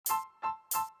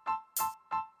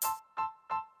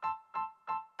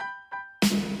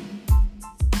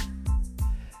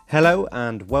Hello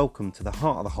and welcome to the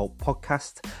Heart of the Holt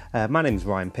podcast. My name's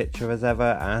Ryan Pitcher as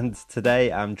ever, and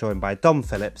today I'm joined by Dom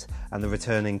Phillips and the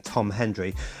returning Tom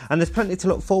Hendry. And there's plenty to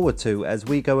look forward to as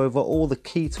we go over all the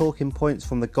key talking points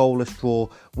from the goalless draw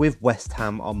with West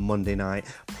Ham on Monday night.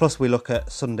 Plus we look at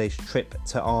Sunday's trip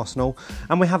to Arsenal,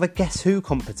 and we have a Guess Who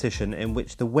competition in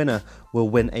which the winner will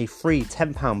win a free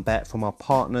 £10 bet from our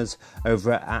partners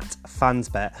over at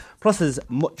FansBet. Plus there's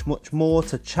much more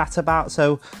to chat about,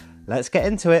 so let's get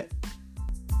into it.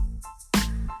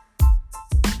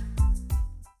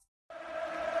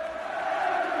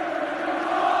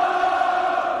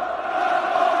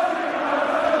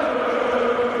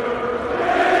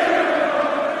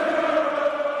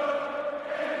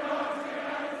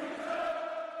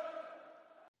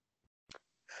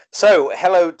 So,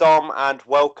 hello Dom and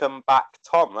welcome back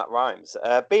Tom, that rhymes.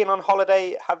 Been on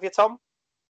holiday, have you Tom?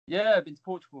 Yeah, I've been to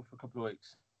Portugal for a couple of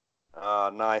weeks.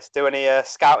 Oh, nice. Do any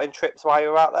scouting trips while you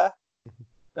were out there?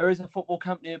 There is a football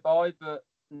camp nearby, but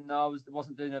no, I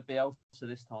wasn't doing a Bielsa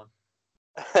this time.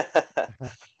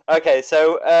 Okay,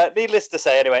 so needless to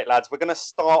say, anyway, lads, we're going to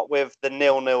start with the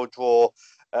 0-0 draw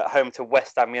at home to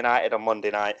West Ham United on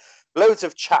Monday night. Loads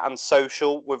of chat and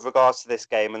social with regards to this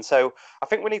game, and so I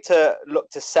think we need to look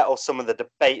to settle some of the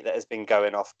debate that has been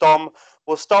going off. Dom,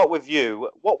 we'll start with you.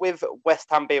 What with West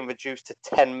Ham being reduced to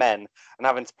 10 men and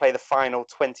having to play the final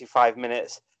 25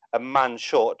 minutes a man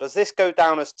short, does this go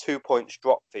down as 2 points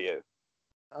drop for you?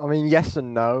 I mean, yes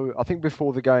and no. I think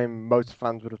before the game, most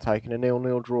fans would have taken a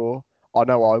 0-0 draw. I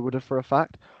know I would have for a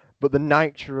fact. But the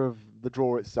nature of the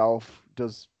draw itself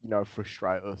does,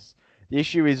 frustrate us. The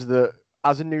issue is that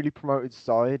as a newly promoted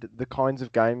side, the kinds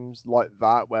of games like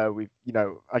that where we,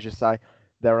 as you say,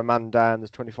 they're a man down, there's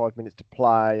 25 minutes to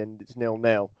play and it's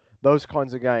 0-0. Those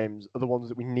kinds of games are the ones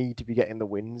that we need to be getting the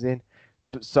wins in.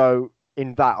 So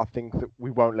in that, I think that we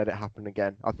won't let it happen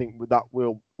again. I think with that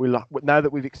we'll now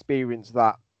that we've experienced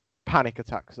that panic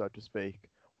attack, so to speak,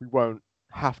 we won't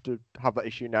have to have that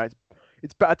issue now.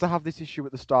 It's better to have this issue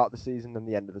at the start of the season than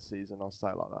the end of the season. I'll say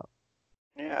it like that.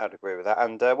 Yeah, I'd agree with that.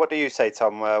 And what do you say,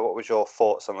 Tom? What was your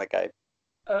thoughts on the game?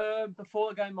 Before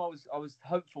the game, I was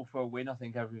hopeful for a win. I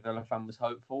think every Villa fan was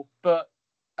hopeful, but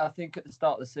I think at the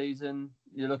start of the season,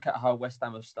 you look at how West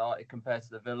Ham have started compared to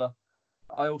the Villa.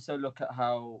 I also look at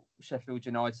how Sheffield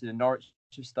United and Norwich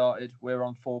have started. We're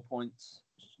on 4 points.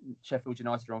 Sheffield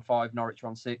United are on 5. Norwich are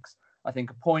on 6. I think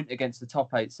a point against the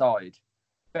top 8 side.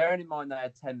 Bearing in mind they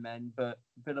had 10 men, but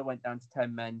Villa went down to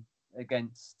 10 men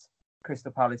against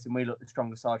Crystal Palace, and we looked the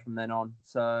stronger side from then on.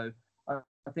 So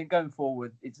I think going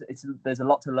forward, there's a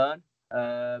lot to learn,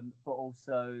 but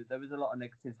also there was a lot of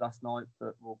negatives last night.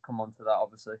 But we'll come on to that,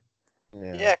 obviously.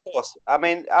 Yeah, of course. I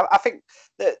mean, I think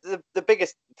the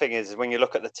biggest thing is when you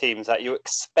look at the teams that you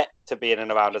expect to be in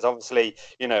and around us. Obviously,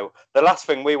 the last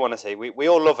thing we want to see, we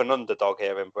all love an underdog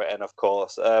here in Britain, of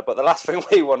course, but the last thing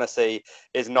we want to see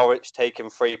is Norwich taking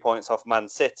 3 points off Man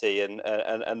City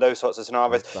and those sorts of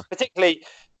scenarios. Exactly. Particularly,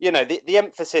 the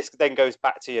emphasis then goes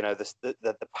back to,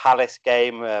 the Palace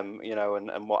game,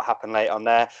 and what happened late on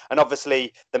there. And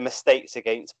obviously the mistakes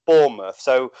against Bournemouth.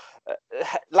 So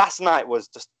last night was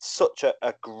just such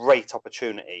a great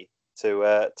opportunity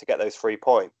to get those 3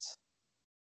 points.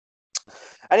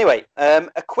 Anyway,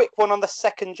 a quick one on the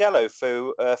second yellow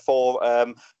for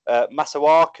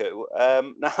Masuaku.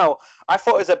 Now, I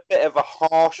thought it was a bit of a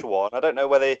harsh one. I don't know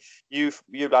whether you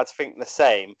lads think the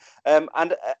same. And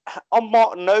on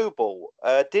Martin Noble,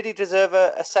 did he deserve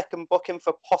a second booking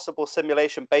for possible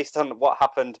simulation based on what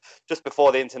happened just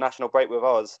before the international break with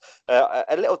us?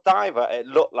 A little diver, it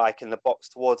looked like, in the box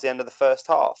towards the end of the first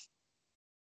half.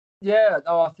 Yeah,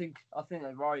 no, I think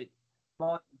they're right.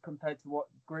 Compared to what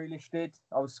Grealish did,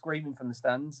 I was screaming from the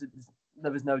stands.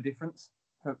 There was no difference,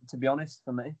 to be honest,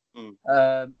 for me.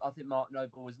 I think Mark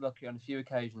Noble was lucky on a few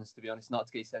occasions, to be honest, not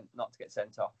to get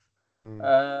sent off.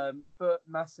 But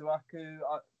Masuaku,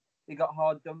 he got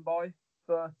hard done by.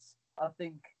 But I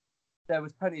think there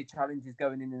was plenty of challenges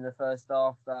going in the first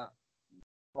half that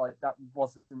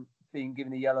wasn't being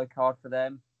given a yellow card for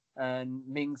them. And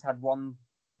Mings had one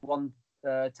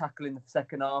tackle in the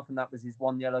second half, and that was his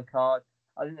one yellow card.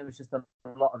 I think there was just a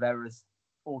lot of errors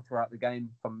all throughout the game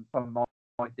from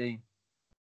Mike Dean.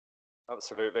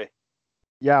 Absolutely.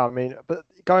 Yeah, I mean, but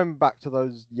going back to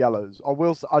those yellows,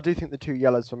 I do think the 2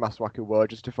 yellows for Masuaku were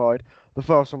justified. The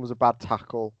first one was a bad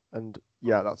tackle, and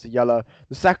yeah, that's a yellow.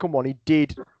 The second one, he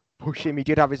did push him, he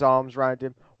did have his arms around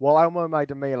him. While Elmo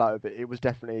made a meal out of it, it was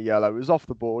definitely a yellow. It was off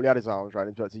the ball, he had his arms around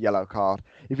him, so it's a yellow card.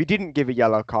 If he didn't give a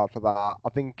yellow card for that, I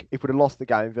think if we'd have lost the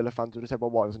game, Villa fans would have said,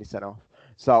 well, why wasn't he sent off?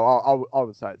 So I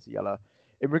would say it's a yellow.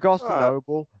 In regards to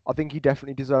Noble, I think he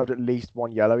definitely deserved at least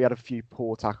 1 yellow. He had a few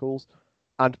poor tackles.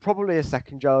 and probably a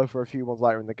second yellow for a few ones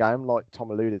later in the game, like Tom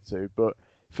alluded to. But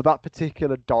for that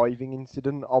particular diving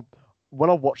incident, when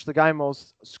I watched the game, I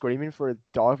was screaming for a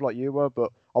dive like you were,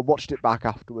 but I watched it back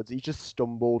afterwards. He just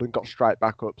stumbled and got straight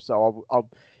back up. So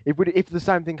if the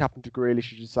same thing happened to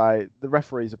Grealish, you should say the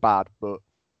referees are bad, but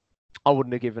I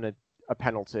wouldn't have given a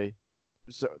penalty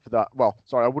for that. Well,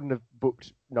 sorry, I wouldn't have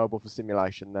booked Noble for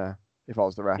simulation there if I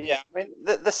was the ref. Yeah, I mean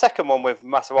the second one with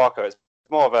Masuaku is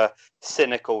more of a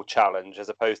cynical challenge as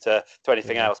opposed to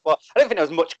anything else. But I don't think there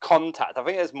was much contact. I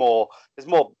think there's more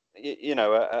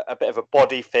a bit of a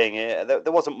body thing. There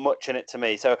wasn't much in it to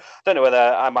me. So I don't know whether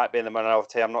I might be in the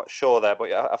minority. I'm not sure there.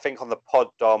 But I think on the pod,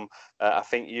 Dom, I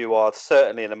think you are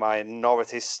certainly in the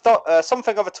minority.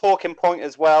 Something of a talking point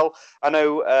as well. I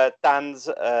know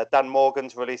Dan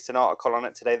Morgan's released an article on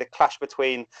it today. The clash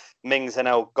between Mings and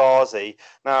El Ghazi.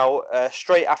 Now,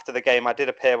 straight after the game, I did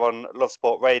appear on Love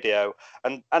Sport Radio.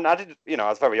 And I did, I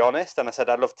was very honest, and I said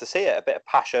I'd love to see it, a bit of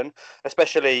passion,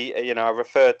 especially, I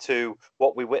referred to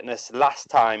what we witnessed last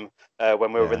time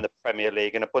when we were in the Premier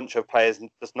League, and a bunch of players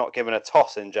just not giving a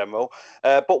toss in general.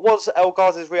 But was El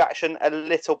Ghazi's reaction a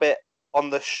little bit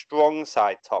on the strong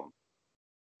side, Tom?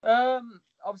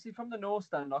 Obviously, from the North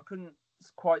Stand, I couldn't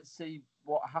quite see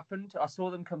what happened. I saw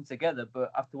them come together,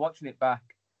 but after watching it back,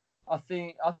 I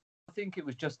think it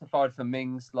was justified for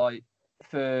Mings,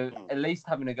 for at least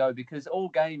having a go, because all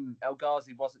game El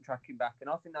Ghazi wasn't tracking back, and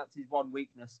I think that's his one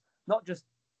weakness. Not just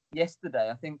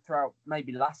yesterday, I think throughout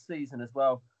maybe last season as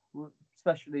well.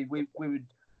 Especially, we would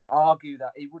argue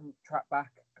that he wouldn't track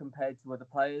back compared to other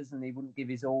players, and he wouldn't give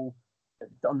his all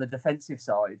on the defensive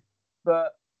side.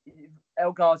 But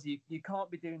El Ghazi, you can't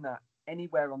be doing that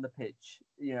anywhere on the pitch,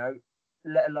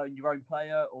 let alone your own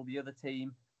player or the other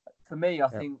team. For me, I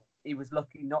think he was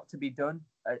lucky not to be done,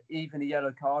 even a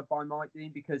yellow card by Mike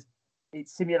Dean, because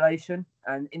it's simulation,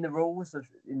 and in the rules of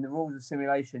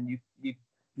simulation,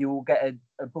 you will get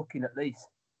a booking at least.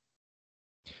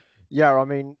 Yeah, I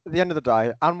mean, at the end of the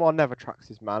day, Anwar never tracks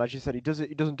his man. As you said, he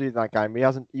doesn't do that game. He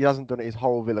hasn't done it his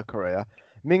whole Villa career.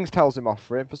 Mings tells him off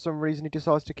for it. For some reason, he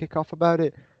decides to kick off about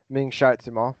it. Mings shouts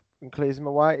him off and clears him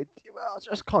away. I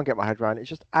just can't get my head around it. It's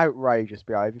just outrageous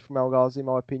behaviour from El Ghazi, in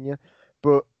my opinion.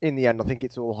 But in the end, I think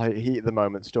it's all heat at the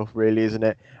moment stuff, really, isn't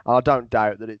it? And I don't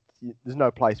doubt that there's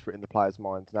no place for it in the players'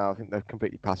 minds now. I think they've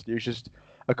completely passed it. It was just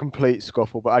a complete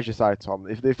scuffle. But as you say, Tom,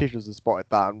 if the officials had spotted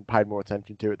that and paid more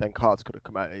attention to it, then cards could have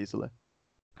come out easily.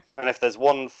 And if there's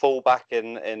one fullback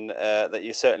in that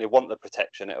you certainly want the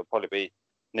protection, it would probably be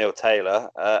Neil Taylor.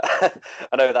 I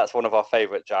know that's one of our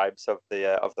favourite jibes of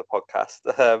the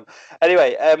podcast.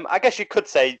 Anyway, I guess you could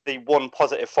say the one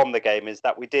positive from the game is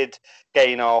that we did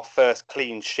gain our first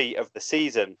clean sheet of the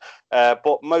season.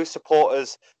 But most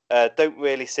supporters don't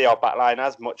really see our backline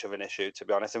as much of an issue, to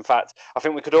be honest. In fact, I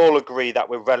think we could all agree that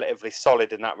we're relatively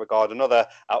solid in that regard. Another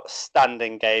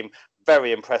outstanding game.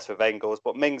 Very impressed with Engels,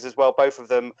 but Mings as well. Both of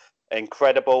them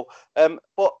incredible.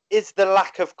 But is the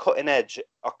lack of cutting edge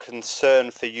a concern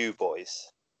for you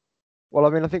boys? Well, I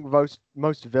mean, I think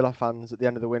most Villa fans at the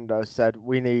end of the window said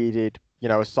we needed,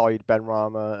 a Said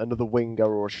Benrahma, another winger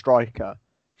or a striker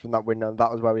from that window, and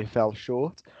that was where we fell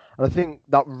short. And I think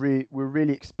that we're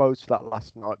really exposed to that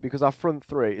last night, because our front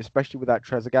three, especially without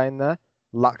Trezeguet in there,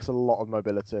 lacks a lot of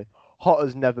mobility.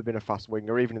 Hotter's never been a fast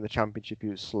winger. Even in the Championship, he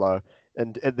was slow.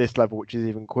 And at this level, which is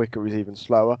even quicker, he's even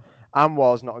slower.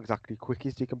 Anwar's not exactly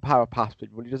quickest. He can power past it,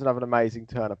 but he doesn't have an amazing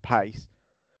turn of pace.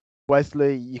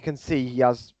 Wesley, you can see he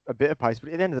has a bit of pace, but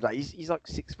at the end of the day, he's like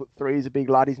 6'3". He's a big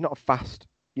lad. He's not a fast,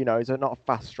 he's not a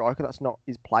fast striker. That's not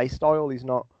his play style. He's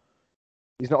not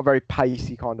a very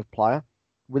pacey kind of player.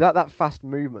 Without that fast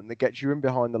movement that gets you in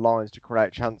behind the lines to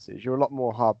create chances, you're a lot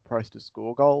more hard-pressed to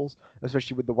score goals,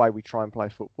 especially with the way we try and play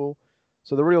football.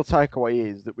 So the real takeaway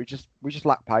is that we just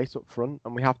lack pace up front,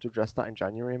 and we have to address that in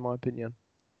January, in my opinion.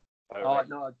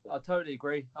 No, I totally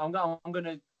agree. I'm going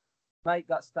to make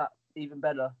that stat even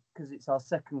better, because it's our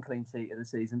second clean sheet of the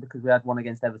season, because we had one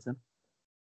against Everton.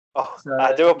 Oh, so,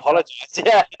 I do apologise.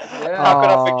 Yeah.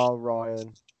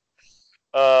 Ryan.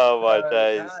 Oh, my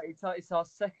days. It's our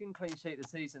second clean sheet of the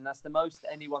season. That's the most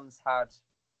anyone's had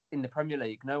in the Premier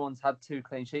League. No one's had 2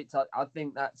 clean sheets. I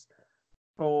think that's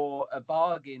for a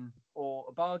bargain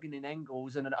in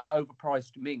Engels and an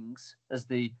overpriced Mings, as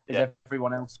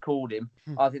everyone else called him.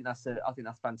 I think that's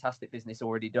fantastic business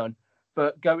already done.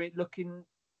 But looking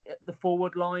at the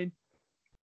forward line,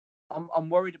 I'm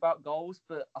worried about goals,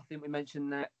 but I think we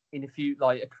mentioned that in a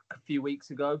few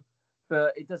weeks ago.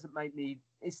 But it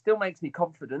still makes me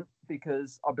confident,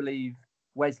 because I believe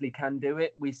Wesley can do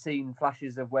it. We've seen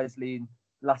flashes of Wesley in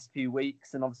the last few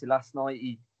weeks, and obviously last night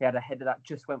he had a header that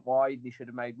just went wide. He should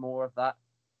have made more of that.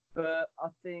 But I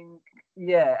think,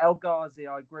 yeah, El Ghazi,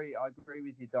 I agree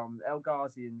with you, Dom. El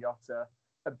Ghazi and Jota,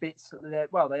 a bit,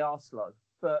 well, they are slow.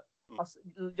 But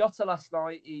Jota last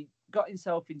night, he got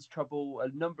himself into trouble a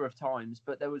number of times,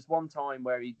 but there was one time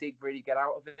where he did really get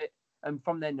out of it. And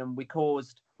from then we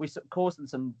caused them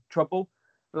some trouble.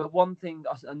 But one thing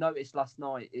I noticed last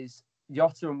night is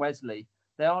Jota and Wesley,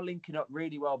 they are linking up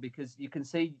really well because you can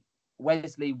see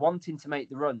Wesley wanting to make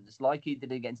the runs like he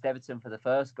did against Everton for the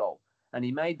first goal. And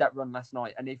he made that run last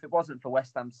night. And if it wasn't for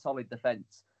West Ham's solid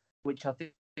defence, which I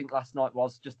think last night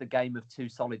was just a game of two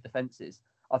solid defences,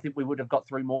 I think we would have got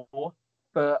through more.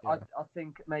 But yeah. I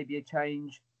think maybe a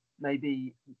change,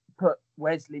 maybe put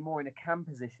Wesley more in a cam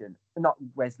position. Not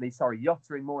Wesley, sorry,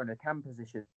 Jota in more in a cam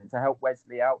position to help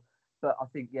Wesley out. But I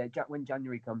think, yeah, when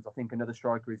January comes, I think another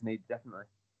striker is needed, definitely.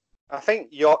 I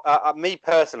think me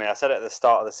personally, I said it at the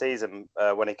start of the season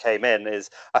when he came in, is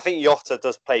I think Jota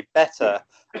does play better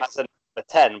as a number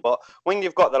 10, but when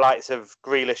you've got the likes of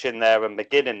Grealish in there and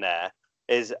McGinn in there,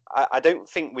 I don't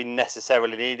think we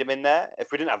necessarily need him in there.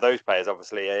 If we didn't have those players,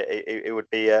 obviously, it would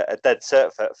be a dead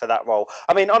cert for that role.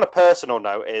 I mean, on a personal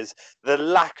note, is the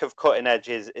lack of cutting edge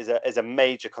is a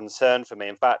major concern for me.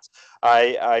 In fact,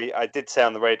 I did say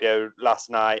on the radio last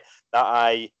night that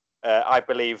I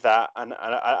believe that, and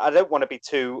I don't want to be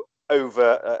too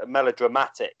over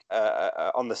melodramatic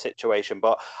on the situation,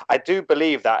 but I do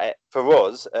believe that for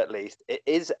us, at least, it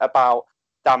is about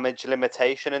damage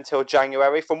limitation until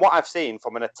January. From what I've seen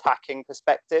from an attacking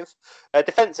perspective,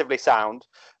 defensively sound,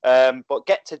 but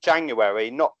get to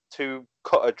January, not to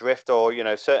cut adrift or,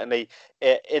 certainly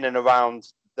in and around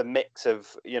the mix of,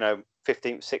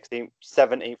 15th, 16th,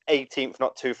 17th, 18th,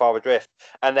 not too far adrift,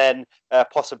 and then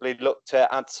possibly look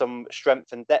to add some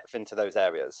strength and depth into those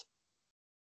areas.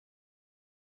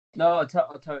 No, I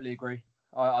totally agree.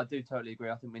 I do totally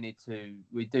agree. I think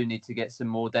we do need to get some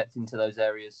more depth into those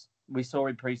areas. We saw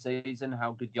in pre-season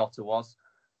how good Jota was.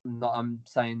 I'm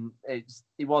saying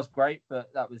he was great,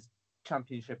 but that was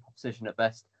championship opposition at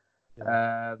best.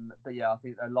 Yeah. But yeah, I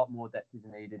think a lot more depth is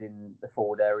needed in the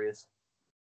forward areas.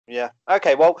 Yeah.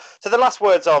 Okay. Well, so the last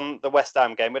words on the West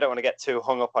Ham game. We don't want to get too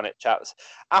hung up on it, chaps.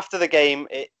 After the game,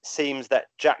 it seems that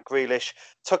Jack Grealish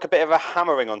took a bit of a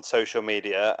hammering on social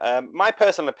media. My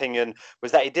personal opinion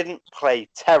was that he didn't play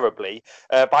terribly.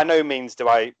 By no means am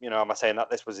I saying that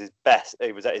this was his best.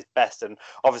 He was at his best, and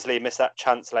obviously he missed that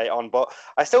chance late on. But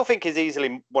I still think he's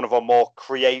easily one of our more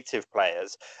creative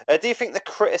players. Do you think the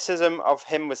criticism of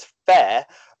him was fair?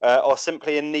 Or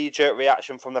simply a knee-jerk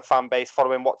reaction from the fan base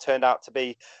following what turned out to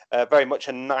be very much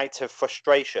a night of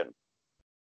frustration?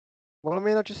 Well, I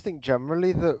mean, I just think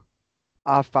generally that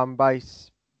our fan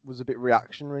base was a bit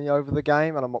reactionary over the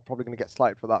game, and I'm not probably going to get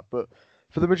slated for that, but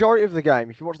for the majority of the game,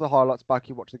 if you watch the highlights back,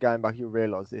 you watch the game back, you'll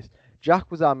realise this.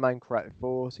 Jack was our main creative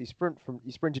force. He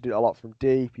sprinted it a lot from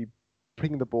deep. He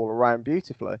pinged the ball around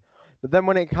beautifully. But then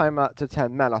when it came out to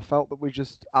 10 men, I felt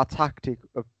that our tactic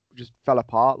just fell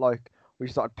apart. Like, we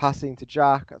started passing to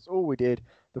Jack. That's all we did.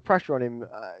 The pressure on him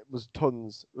was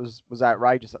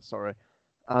outrageous.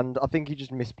 And I think he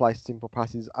just misplaced simple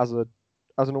passes as an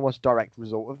almost direct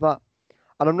result of that.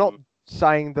 And I'm not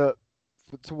saying that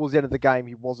towards the end of the game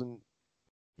he wasn't.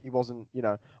 I'm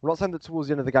not saying that towards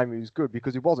the end of the game he was good,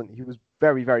 because he wasn't. He was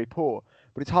very, very poor.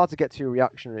 But it's hard to get too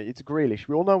reactionary. It's Grealish.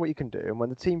 We all know what he can do, and when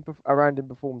the team around him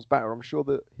performs better, I'm sure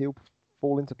that he'll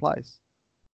fall into place.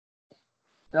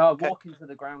 No, walking to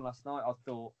the ground last night, I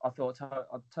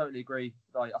totally agree.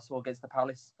 Like I saw against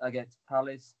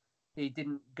Palace, he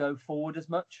didn't go forward as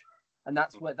much, and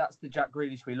that's the Jack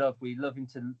Grealish we love. We love him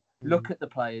to look at the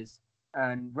players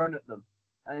and run at them.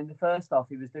 And in the first half,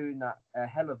 he was doing that a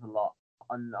hell of a lot,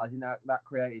 and I think that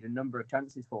created a number of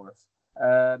chances for us.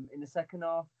 In the second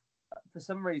half, for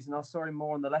some reason, I saw him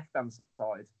more on the left-hand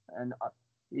side, and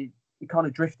he kind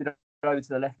of drifted over to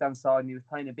the left-hand side, and he was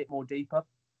playing a bit more deeper.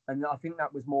 And I think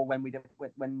that was more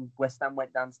when West Ham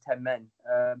went down to 10 men.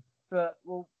 But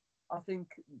I think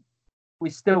we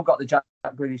still got the Jack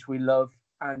Grealish we love,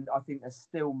 and I think there's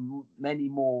still many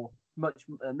more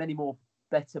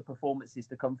better performances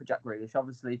to come for Jack Grealish.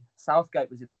 Obviously, Southgate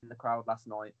was in the crowd last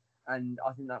night, and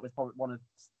I think that was probably one of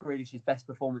Grealish's best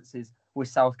performances with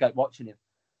Southgate watching him.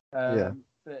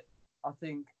 But I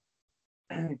think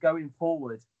going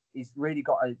forward, he's really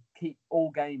got to keep all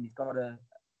game. He's got to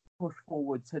push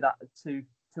forward to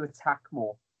attack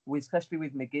more. Especially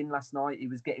with McGinn last night, he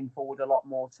was getting forward a lot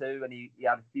more too, and he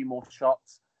had a few more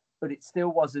shots, but it still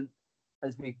wasn't,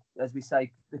 as we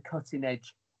say, the cutting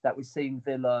edge that we've seen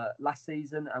Villa last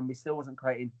season, and we still wasn't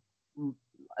creating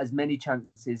as many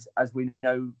chances as we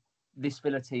know this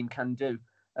Villa team can do.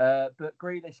 But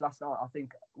Grealish last night, I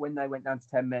think when they went down to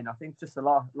 10 men, I think just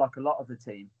like a lot of the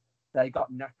team, they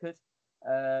got knackered.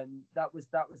 That was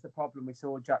the problem. I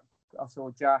saw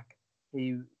Jack.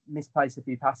 He misplaced a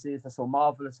few passes. I saw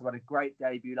Marvelous, who had a great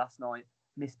debut last night,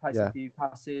 misplaced a few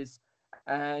passes.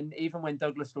 And even when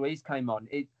Douglas Luiz came on,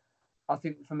 I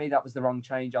think for me that was the wrong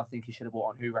change. I think he should have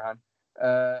brought on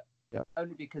Hourihane.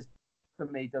 Only because for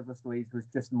me Douglas Luiz was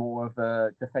just more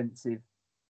defensive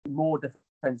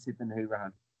than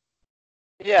Hourihane.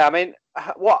 Yeah,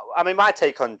 my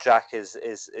take on Jack is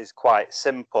quite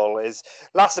simple. Is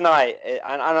last night,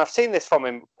 and I've seen this from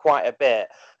him quite a bit.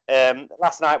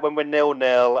 Last night when we're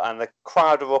 0-0 and the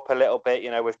crowd are up a little bit,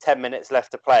 with 10 minutes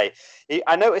left to play,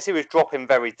 I noticed he was dropping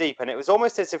very deep, and it was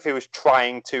almost as if he was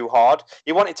trying too hard.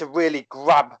 He wanted to really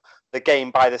grab the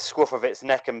game by the scruff of its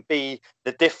neck and be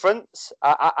the difference.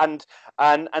 And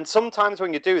sometimes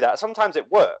when you do that, sometimes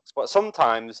it works, but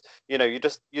sometimes you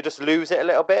just lose it a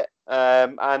little bit.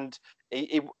 And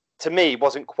he to me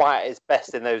wasn't quite his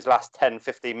best in those last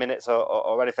 10-15 minutes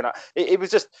or anything. He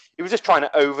was just trying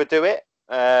to overdo it.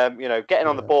 Getting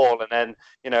on the ball and then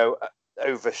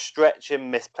overstretching,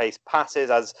 misplaced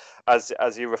passes,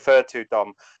 as you referred to,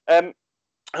 Dom.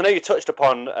 I know you touched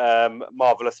upon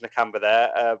Marvelous Nakamba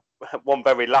there. One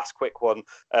very last quick one,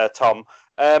 Tom.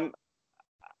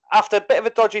 After a bit of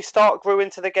a dodgy start, grew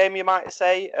into the game, you might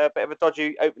say. A bit of a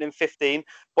dodgy opening 15,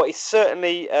 but he's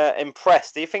certainly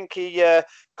impressed. Do you think he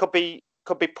could be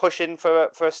pushing for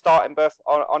a starting berth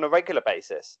on a regular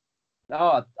basis?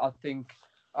 No, I think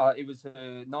it was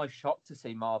a nice shock to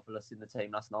see Marvelous in the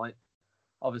team last night.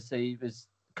 Obviously, he was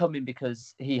coming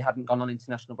because he hadn't gone on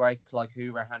international break like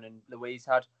Hourihane and Luiz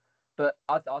had. But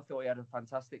I thought he had a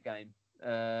fantastic game.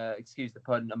 Excuse the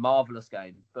pun, a marvellous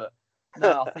game. But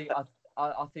no,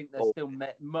 I think there's still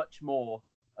much more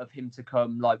of him to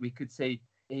come. Like we could see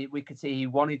he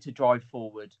wanted to drive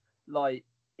forward. Like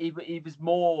he was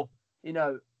more,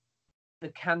 the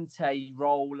Kante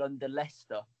role under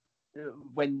Leicester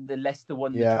when the Leicester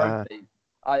won the trophy.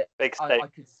 I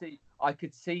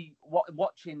could see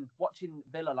watching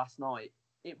Villa last night.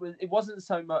 It wasn't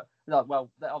so much like, well,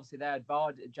 obviously they had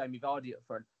Jamie Vardy up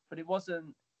front, but it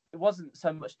wasn't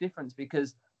so much difference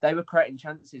because they were creating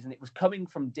chances and it was coming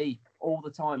from deep all the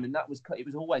time, and it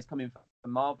was always coming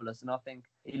from Marvelous. And I think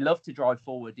he loved to drive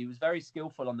forward. He was very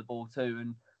skillful on the ball too,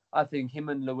 and I think him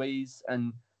and Luiz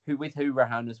and with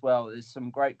Hourihane as well, there's some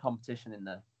great competition in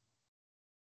there.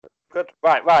 Good.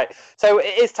 Right. So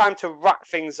it is time to wrap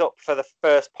things up for the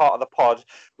first part of the pod.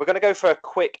 We're going to go for a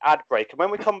quick ad break. And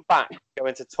when we come back, we're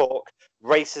going to talk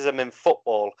racism in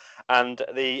football and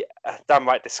the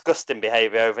downright disgusting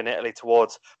behaviour over in Italy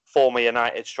towards former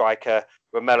United striker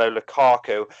Romelu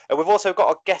Lukaku. And we've also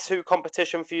got a Guess Who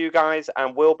competition for you guys.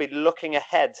 And we'll be looking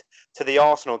ahead to the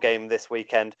Arsenal game this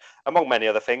weekend, among many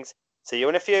other things. See you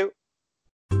in a few.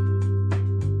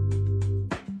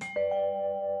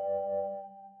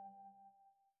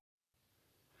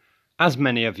 As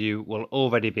many of you will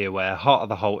already be aware, Heart of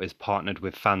the Holt is partnered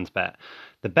with FansBet,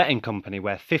 the betting company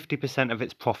where 50% of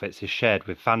its profits is shared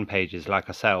with fan pages like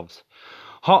ourselves.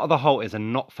 Heart of the Holt is a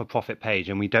not-for-profit page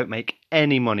and we don't make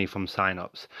any money from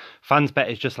sign-ups.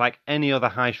 FansBet is just like any other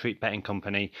high street betting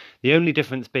company, the only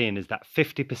difference being is that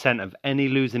 50% of any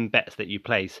losing bets that you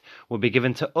place will be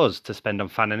given to us to spend on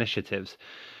fan initiatives.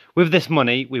 With this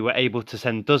money, we were able to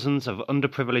send dozens of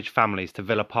underprivileged families to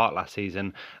Villa Park last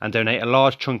season and donate a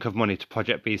large chunk of money to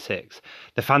Project B6.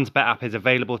 The FansBet app is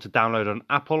available to download on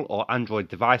Apple or Android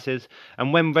devices,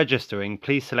 and when registering,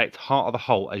 please select Heart of the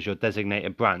Holt as your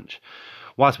designated branch.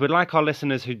 Whilst we'd like our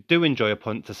listeners who do enjoy a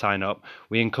punt to sign up,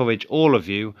 we encourage all of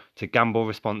you to gamble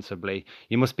responsibly.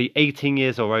 You must be 18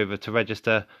 years or over to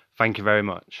register. Thank you very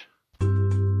much.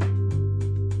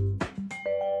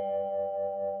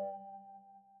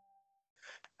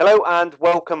 Hello and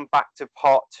welcome back to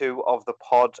part 2 of the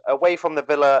pod. Away from the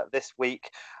Villa this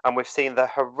week, and we've seen the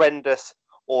horrendous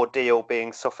ordeal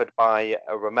being suffered by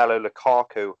Romelu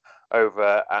Lukaku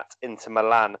over at Inter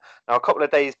Milan. Now, a couple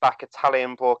of days back,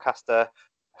 Italian broadcaster,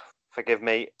 forgive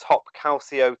me, Top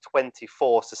Calcio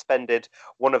 24 suspended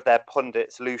one of their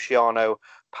pundits, Luciano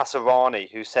Passarani,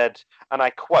 who said, and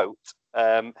I quote,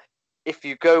 "If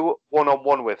you go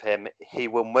one-on-one with him, he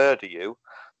will murder you.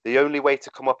 The only way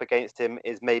to come up against him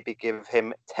is maybe give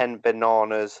him 10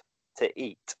 bananas to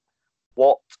eat."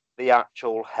 What the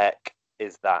actual heck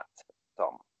is that,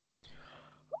 Tom?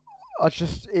 I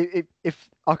can't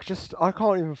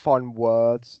even find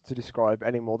words to describe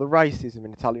anymore. The racism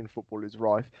in Italian football is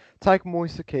rife. Take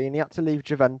Moise Kean, he had to leave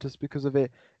Juventus because of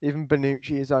it. Even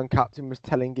Bonucci, his own captain, was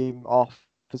telling him off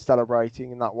for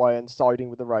celebrating in that way and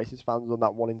siding with the racist fans on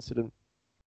that one incident.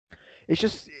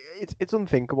 It's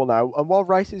unthinkable now. And while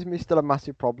racism is still a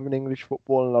massive problem in English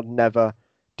football, and I'd never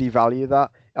devalue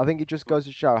that. I think it just goes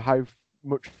to show how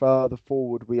much further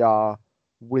forward we are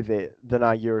with it than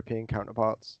our European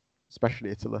counterparts, especially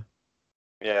Italy.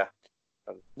 Yeah.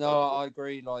 No, I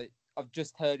agree. Like, I've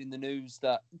just heard in the news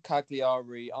that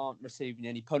Cagliari aren't receiving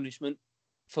any punishment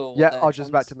for Yeah, their I was just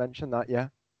about chants. to mention that. Yeah,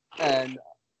 And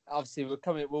obviously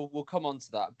we'll come on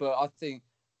to that, but I think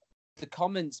the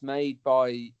comments made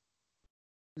by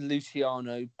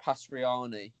Luciano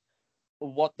Pastriani,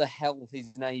 what the hell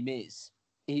his name is,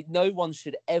 no one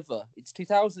should ever, it's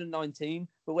 2019,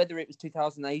 but whether it was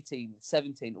 2018,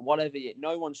 17, whatever,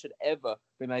 no one should ever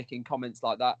be making comments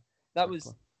like that.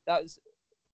 That's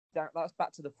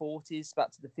back to the 40s,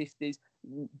 back to the 50s.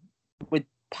 We're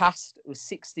past, we're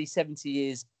 60, 70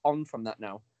 years on from that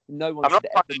now. No one should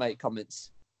ever make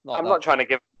comments like that. I'm not trying to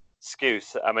give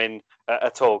excuse, I mean,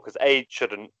 at all, because age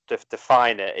shouldn't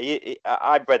define it.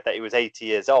 I read that he was 80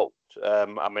 years old. I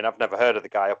mean, I've never heard of the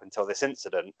guy up until this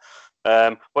incident.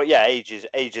 But yeah, age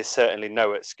is certainly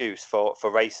no excuse for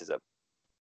racism.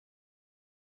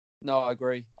 No, I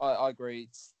agree. I agree.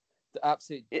 It's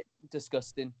absolutely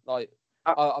disgusting. Like,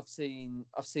 I've seen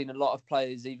a lot of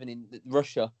players, even in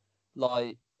Russia,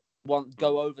 like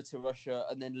go over to Russia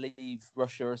and then leave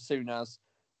Russia as soon as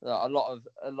a lot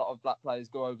of black players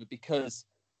go over because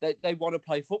they want to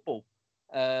play football.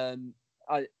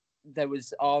 There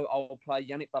was our player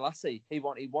Yannick Bolasie. He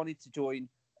wanted to join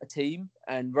a team,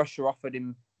 and Russia offered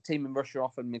him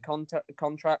a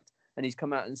contract, and he's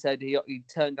come out and said he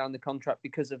turned down the contract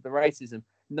because of the racism.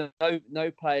 No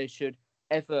player should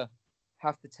ever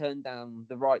have to turn down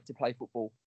the right to play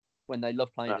football when they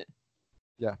love playing it.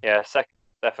 Yeah,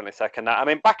 definitely second that. I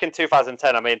mean, back in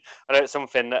 2010, I know it's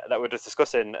something that we're just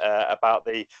discussing about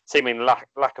the seeming lack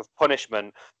of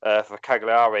punishment for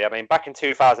Cagliari. I mean, back in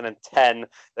 2010,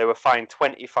 they were fined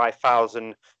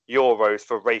 €25,000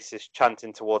 for racist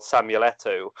chanting towards Samuel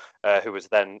Eto'o, who was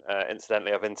then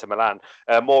incidentally of Inter Milan.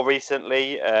 More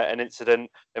recently, an incident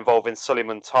involving Sulley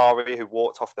Muntari, who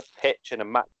walked off the pitch in a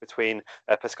match between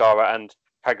Pescara and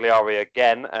Cagliari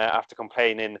again after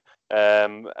complaining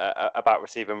about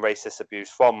receiving racist abuse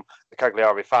from the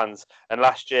Cagliari fans. And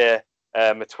last year,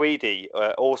 Matuidi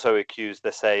also accused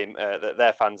the same, that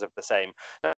their fans of the same.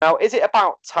 Now, is it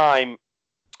about time?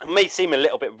 It may seem a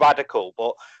little bit radical,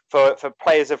 but for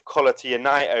players of colour to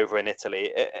unite over in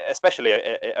Italy, especially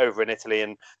over in Italy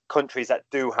and countries that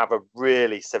do have a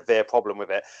really severe problem with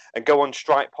it, and go on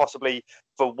strike possibly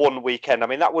for one weekend, I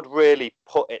mean, that would really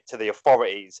put it to the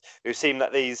authorities who seem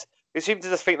to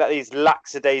just think that these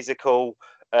lackadaisical,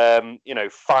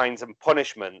 fines and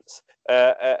punishments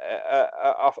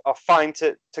are fine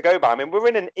to go by. I mean, we're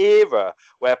in an era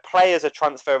where players are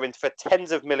transferring for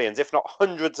tens of millions, if not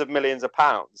hundreds of millions of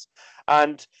pounds,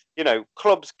 and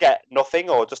clubs get nothing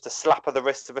or just a slap of the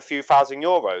wrist of a few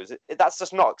 €1,000. That's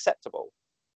just not acceptable.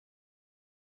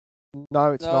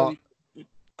 No, it's not.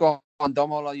 Go on,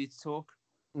 Dom. I'll allow you to talk.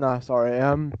 No, sorry.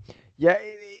 Yeah.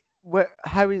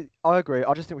 I agree.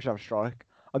 I just think we should have a strike.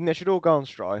 I think they should all go on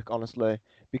strike, honestly,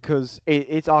 because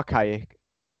it's archaic.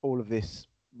 All of this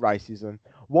racism.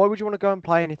 Why would you want to go and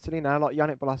play in Italy now, like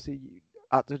Yannick Bolasie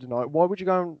had to deny? Why would you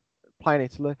go and play in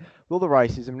Italy with all the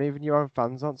racism and even your own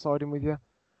fans aren't siding with you?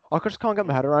 I just can't get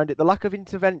my head around it. The lack of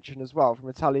intervention as well from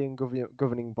Italian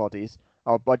governing bodies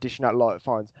by dishing out light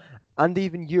fines, and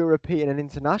even European and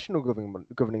international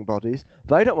governing bodies,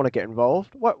 they don't want to get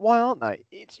involved. Why aren't they?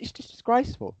 It's just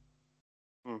disgraceful.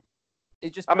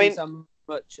 It just proves how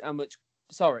much.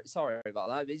 Sorry about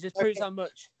that. It just proves how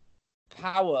much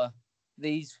power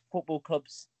these football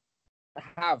clubs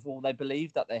have, or they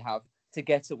believe that they have, to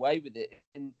get away with it.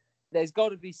 And there's got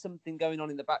to be something going on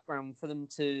in the background for them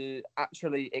to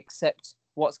actually accept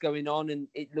what's going on, and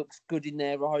it looks good in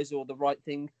their eyes or the right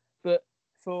thing. But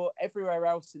for everywhere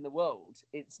else in the world,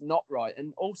 it's not right.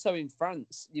 And also in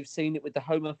France, you've seen it with the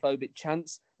homophobic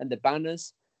chants and the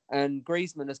banners. And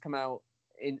Griezmann has come out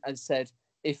and said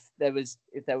if there was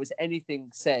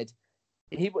anything said,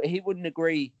 he wouldn't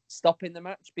agree stopping the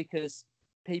match because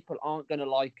people aren't going to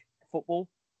like football.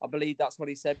 I believe that's what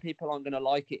he said. People aren't going to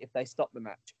like it if they stop the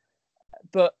match.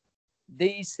 But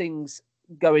these things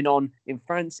going on in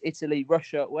France, Italy,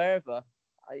 Russia, wherever,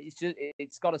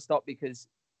 it's got to stop because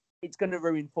it's going to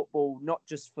ruin football, not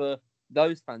just for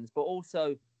those fans, but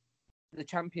also the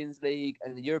Champions League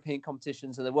and the European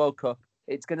competitions and the World Cup.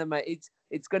 It's going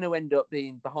to end up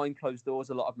being behind closed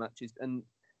doors a lot of matches, and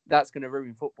that's going to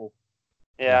ruin football.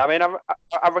 Yeah, I mean,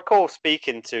 I recall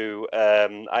speaking to,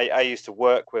 I used to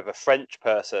work with a French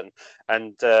person,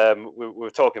 and we were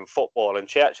talking football, and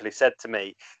she actually said to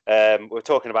me, we were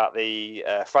talking about the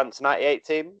France 98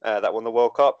 team that won the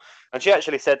World Cup, and she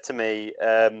actually said to me,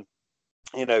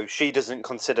 she doesn't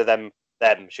consider them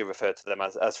them. She referred to them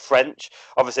as French.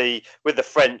 Obviously, with the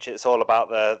French, it's all about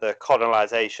the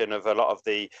colonisation of a lot of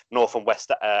the North and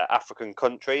West African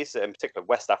countries, in particular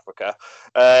West Africa.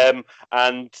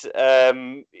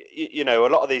 You know,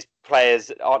 a lot of these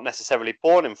players aren't necessarily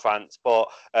born in France, but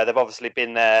they've obviously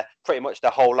been there pretty much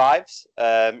their whole lives.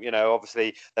 You know,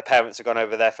 obviously their parents have gone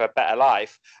over there for a better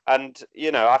life. And,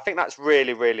 you know, I think that's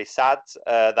really, really sad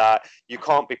that you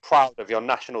can't be proud of your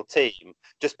national team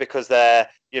just because they're,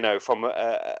 you know, from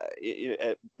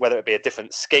whether it be a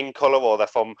different skin colour or they're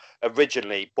from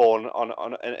originally born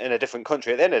in a different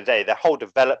country. At the end of the day, their whole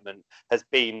development has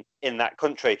been in that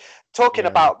country. Talking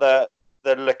about the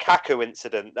Lukaku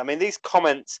incident, I mean, these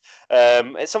comments,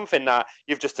 it's something that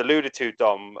you've just alluded to,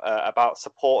 Dom, about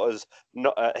supporters,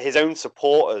 his own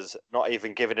supporters, not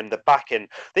even giving him the backing.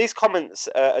 These comments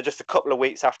are just a couple of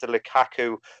weeks after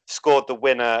Lukaku scored the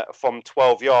winner from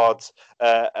 12 yards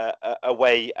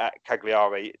away at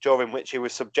Cagliari, during which he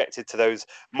was subjected to those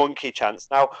monkey chants.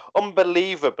 Now,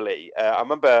 unbelievably,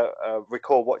 I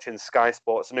recall watching Sky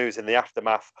Sports News in the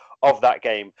aftermath of that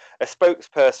game. A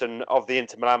spokesperson of the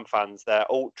Inter Milan fans, their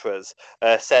ultras,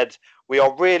 said, "We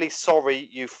are really sorry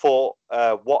you thought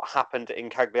what happened in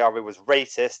Cagliari was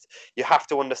racist. You have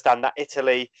to understand that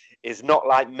Italy is not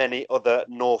like many other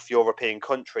North European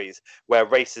countries where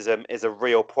racism is a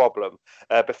real problem,"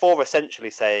 before essentially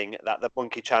saying that the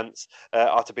monkey chants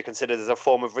are to be considered as a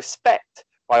form of respect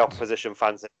by opposition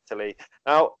fans in Italy.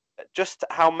 Now, just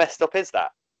how messed up is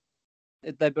that?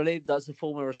 If they believe that's a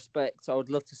form of respect, I would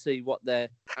love to see what their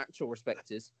actual respect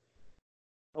is,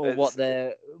 or what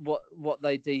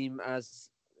they deem as,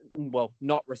 well,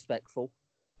 not respectful.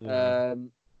 Yeah.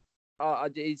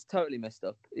 It's totally messed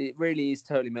up. It really is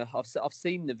totally messed up. I've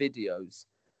seen the videos,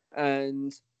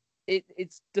 and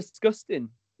it's disgusting.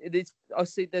 I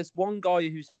see there's one guy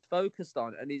who's focused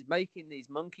on, and he's making these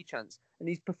monkey chants, and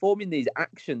he's performing these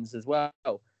actions as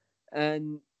well.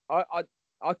 And I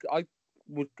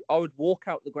would walk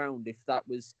out the ground if that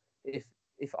was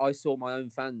if I saw my own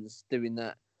fans doing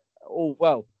that. Oh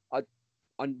well,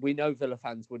 we know Villa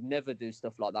fans would never do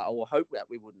stuff like that, or hope that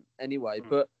we wouldn't anyway.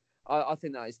 But I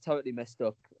think that is totally messed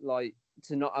up. Like,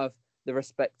 to not have the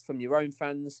respect from your own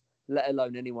fans, let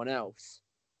alone anyone else.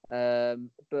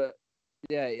 But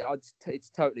yeah, it's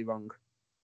totally wrong.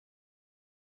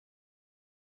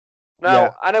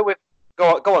 Now, I know we've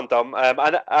Go on, Dom. I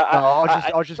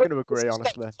was just going to agree,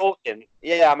 honestly. Talking.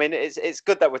 Yeah, I mean, it's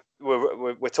good that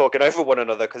we're talking over one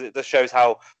another, because it just shows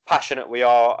how passionate we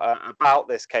are about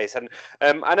this case. And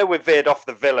I know we've veered off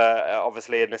the Villa,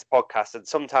 obviously, in this podcast, and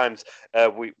sometimes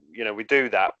we do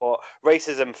that. But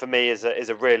racism for me is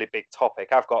a really big topic.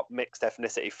 I've got mixed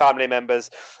ethnicity family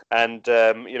members, and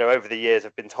over the years,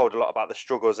 I've been told a lot about the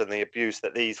struggles and the abuse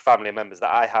that these family members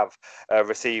that I have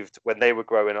received when they were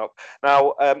growing up.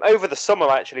 Now, over the summer,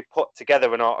 I actually put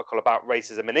together an article about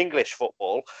racism in English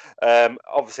football.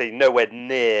 Obviously, nowhere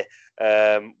near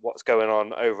what's going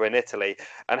on over in Italy,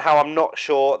 and how I'm not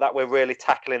sure that we're really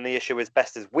tackling the issue as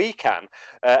best as we can.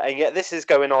 And yet, this is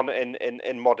going on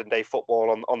in modern day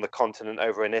football on the continent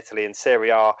over in Italy, in Serie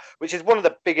A, which is one of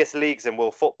the biggest leagues in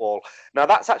world football. Now,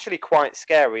 that's actually quite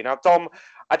scary. Now, Dom,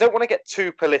 I don't want to get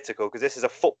too political, because this is a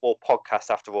football podcast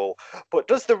after all, but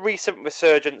does the recent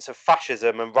resurgence of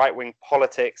fascism and right-wing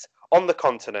politics on the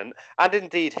continent, and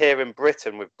indeed here in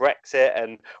Britain with Brexit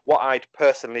and what I'd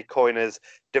personally coin as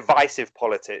divisive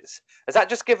politics, has that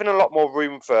just given a lot more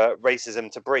room for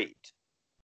racism to breed?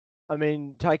 I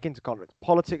mean, take into context,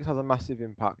 politics has a massive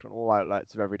impact on all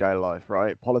outlets of everyday life,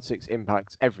 right? Politics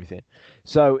impacts everything.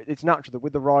 So it's natural that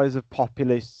with the rise of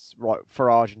populists, right,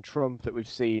 Farage and Trump, that we've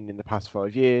seen in the past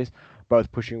 5 years,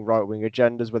 both pushing right-wing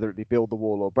agendas, whether it be build the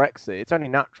wall or Brexit, it's only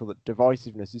natural that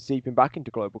divisiveness is seeping back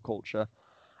into global culture.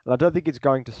 And I don't think it's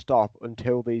going to stop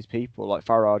until these people like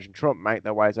Farage and Trump make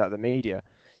their ways out of the media.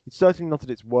 It's certainly not that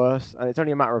it's worse, and it's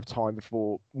only a matter of time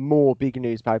before more big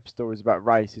newspaper stories about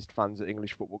racist fans at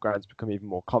English football grounds become even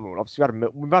more common. Obviously,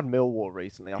 we've had Millwall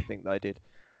recently. I think they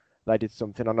did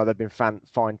something. I know they've been fined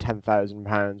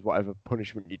 £10,000, whatever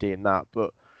punishment you deem that.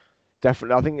 But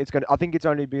definitely, I think it's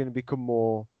only going to become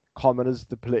more common as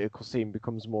the political scene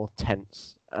becomes more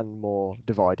tense and more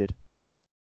divided.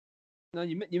 No,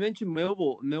 you mentioned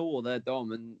Millwall there,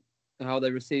 Dom, and how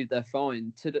they received their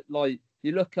fine.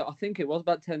 You look at, I think it was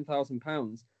about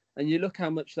 £10,000, and you look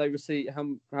how much they receive,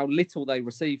 how little they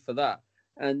received for that.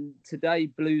 And today,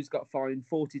 Blues got fined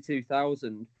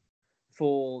 42,000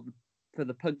 for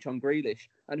the punch on Grealish,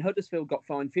 and Huddersfield got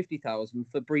fined 50,000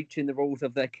 for breaching the rules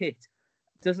of their kit.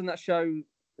 Doesn't that show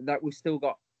that we've still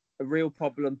got a real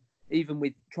problem, even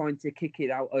with trying to kick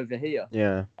it out over here?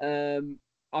 Yeah.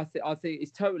 I think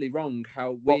it's totally wrong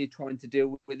how we're trying to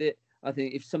deal with it. I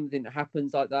think if something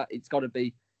happens like that, it's got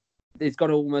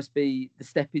to almost be the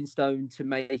stepping stone to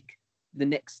make the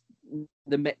next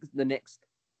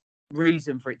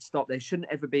reason for it to stop. There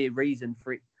shouldn't ever be a reason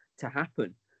for it to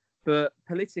happen. But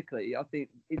politically, I think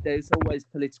there's always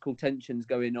political tensions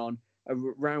going on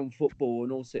around football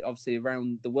and also obviously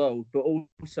around the world, but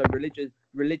also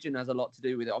religion has a lot to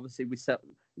do with it. Obviously,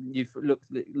 you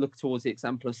look towards the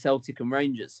example of Celtic and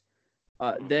Rangers.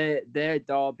 Their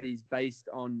derby's based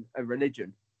on a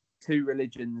religion, two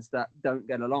religions that don't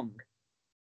get along.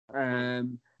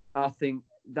 I think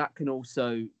that can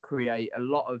also create a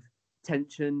lot of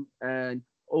tension, and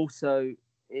also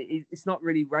it's not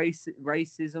really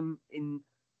racism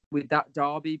with that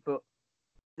derby, but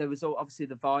there was obviously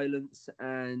the violence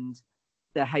and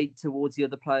the hate towards the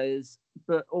other players,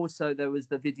 but also there was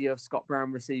the video of Scott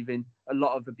Brown receiving a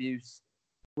lot of abuse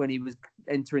when he was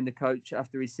entering the coach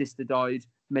after his sister died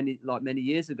many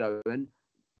years ago, and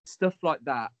stuff like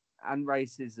that, and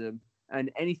racism and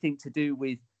anything to do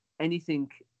with anything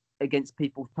against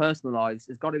people's personal lives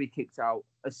has got to be kicked out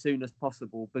as soon as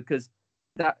possible, because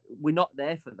that we're not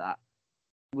there for that.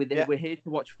 We're here to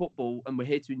watch football, and we're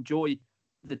here to enjoy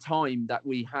the time that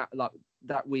we have,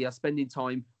 that we are spending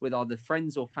time with either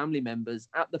friends or family members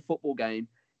at the football game.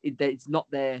 It's not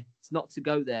there. It's not to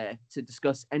go there to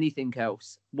discuss anything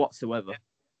else whatsoever.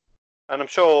 And I'm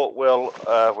sure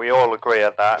we all agree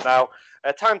at that. Now,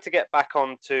 time to get back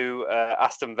on to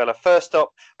Aston Villa. First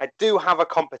up, I do have a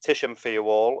competition for you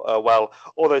all.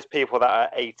 All those people that are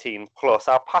 18 plus.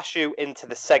 I'll pass you into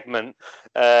the segment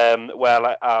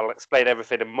where I'll explain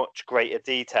everything in much greater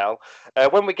detail.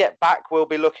 When we get back, we'll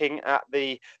be looking at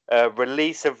the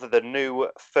release of the new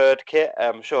third kit.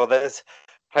 I'm sure there's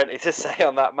plenty to say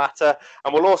on that matter.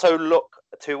 And we'll also look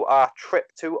to our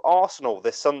trip to Arsenal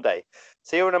this Sunday.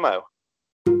 See you in a mo.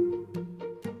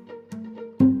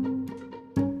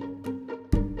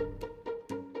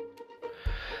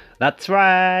 That's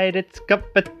right, it's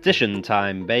competition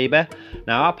time, baby.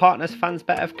 Now, our partners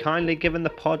FansBet have kindly given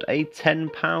the pod a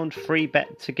 £10 free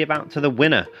bet to give out to the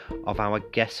winner of our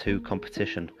Guess Who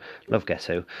competition. Love Guess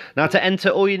Who. Now, to enter,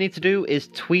 all you need to do is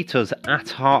tweet us at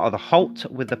Heart of the Holt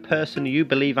with the person you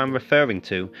believe I'm referring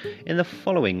to in the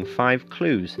following 5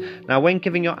 clues. Now, when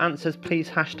giving your answers, please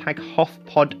hashtag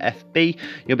HoffPodFB.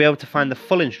 You'll be able to find the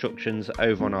full instructions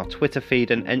over on our Twitter feed,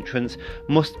 and entrants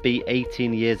must be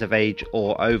 18 years of age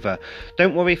or over.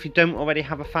 Don't worry if you don't already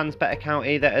have a FansBet account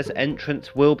either, as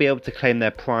entrants will be able to claim their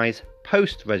prize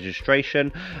post registration,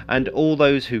 and all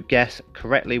those who guess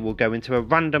correctly will go into a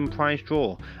random prize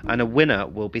draw, and a winner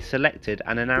will be selected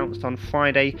and announced on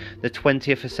Friday the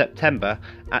 20th of September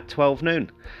at 12 noon.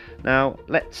 Now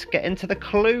let's get into the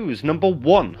clues. Number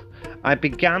 1, I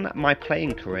began my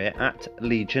playing career at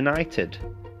Leeds United.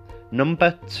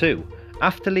 Number 2,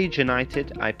 after Leeds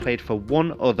United, I played for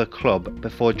one other club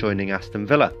before joining Aston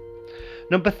Villa.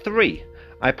 Number 3,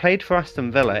 I played for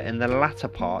Aston Villa in the latter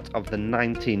part of the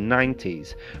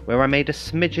 1990s, where I made a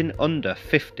smidgen under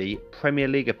 50 Premier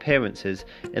League appearances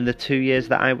in the 2 years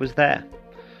that I was there.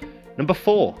 Number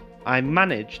 4, I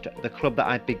managed the club that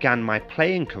I began my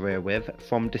playing career with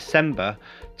from December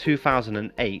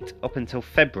 2008 up until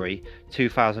February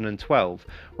 2012,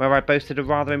 where I boasted a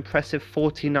rather impressive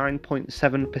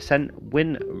 49.7%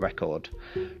 win record.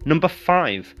 Number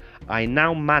 5, I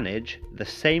now manage the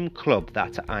same club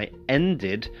that I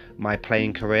ended my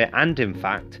playing career and in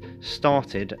fact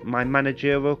started my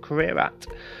managerial career at.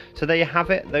 So there you have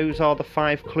it, those are the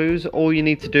 5 clues. All you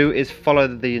need to do is follow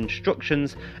the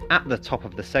instructions at the top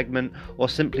of the segment, or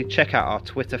simply check out our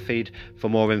Twitter feed for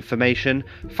more information.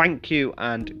 Thank you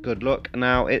and good luck.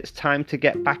 Now it's time to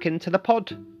get back into the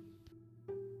pod.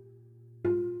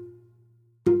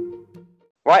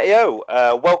 Rightio,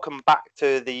 welcome back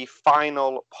to the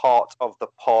final part of the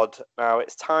pod. Now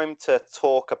it's time to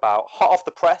talk about hot off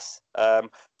the press.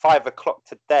 5 o'clock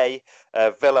today,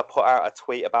 Villa put out a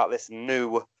tweet about this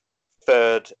new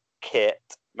third kit.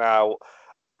 Now,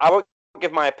 I won't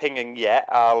give my opinion yet.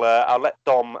 I'll let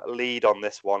Dom lead on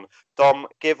this one. Dom,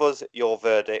 give us your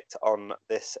verdict on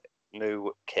this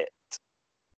new kit.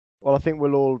 Well, I think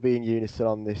we'll all be in unison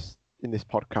on this in this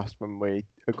podcast when we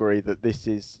agree that this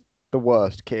is the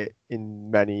worst kit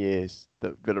in many years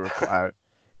that Villa have put out.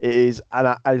 It is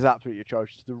absolutely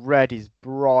atrocious. The red is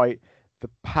bright. The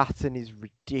pattern is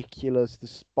ridiculous. The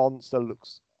sponsor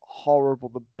looks horrible.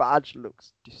 The badge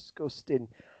looks disgusting.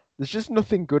 There's just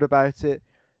nothing good about it.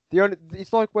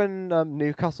 It's like when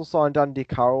Newcastle signed Andy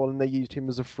Carroll and they used him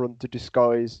as a front to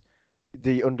disguise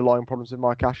the underlying problems with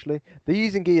Mike Ashley. They're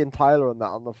using Ian Taylor on that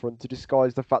on the front to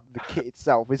disguise the fact that the kit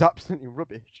itself is absolutely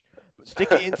rubbish. But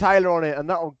stick Ian Taylor on it and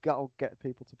that'll get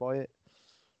people to buy it.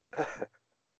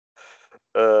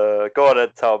 Go on then,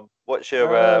 Tom. What's your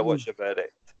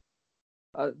verdict?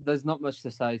 There's not much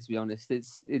to say, to be honest.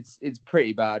 It's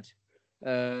pretty bad.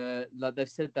 Like they've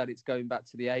said that it's going back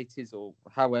to the 80s or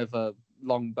however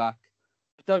long back.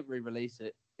 But don't re-release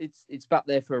it. It's back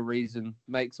there for a reason.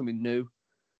 Make something new.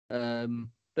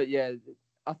 But yeah,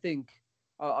 I think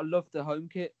I love the home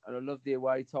kit and I love the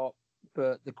away top,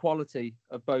 but the quality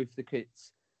of both the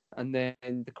kits and then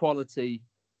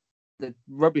the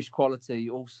rubbish quality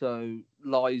also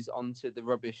lies onto the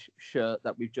rubbish shirt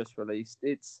that we've just released.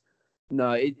 It's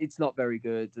not very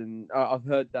good. And I've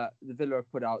heard that the Villa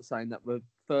have put out saying that we're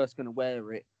first going to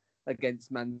wear it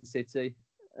against Man City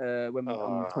on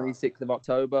the 26th of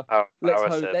October.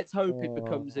 Let's hope it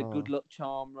becomes a good luck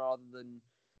charm rather than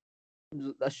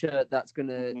a shirt that's going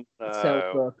to sell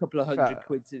for a couple of hundred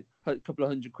quid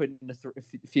in a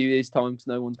few years' time because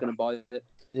no one's going to buy it.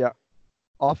 Yeah.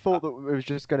 I thought that it was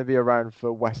just going to be around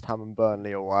for West Ham and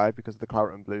Burnley away because of the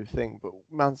claret and blue thing, but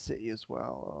Man City as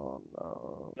well.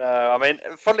 Oh, no. No, I mean,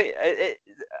 funny.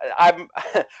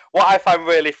 What I find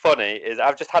really funny is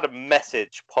I've just had a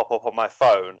message pop up on my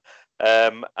phone,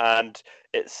 and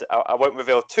it's I won't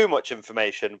reveal too much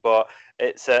information, but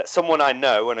it's someone I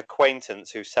know, an acquaintance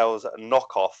who sells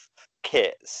knockoff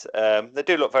kits. They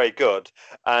do look very good,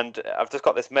 and I've just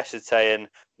got this message saying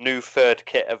new third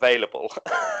kit available.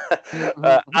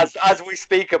 As we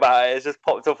speak about it, it's just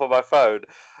popped up on my phone.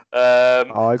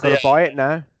 I've got to buy it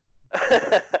now.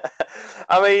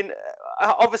 I mean,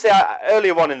 obviously,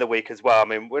 earlier on in the week as well. I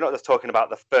mean, we're not just talking about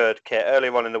the third kit.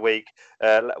 Earlier on in the week,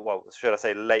 well, should I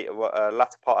say later,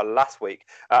 latter part of last week,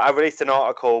 I released an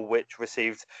article which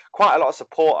received quite a lot of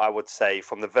support, I would say,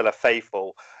 from the Villa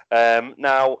faithful.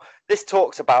 Now, this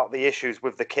talks about the issues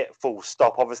with the kit full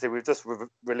stop. Obviously, we've just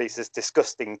released this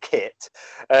disgusting kit.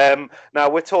 Now,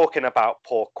 we're talking about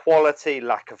poor quality,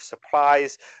 lack of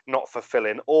supplies, not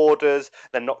fulfilling orders,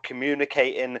 they're not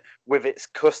communicating with its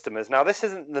customers. Now, this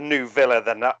isn't the new Villa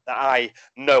that I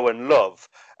know and love.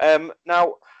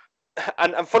 Now,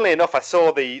 and funnily enough, I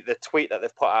saw the tweet that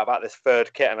they've put out about this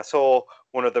third kit, and I saw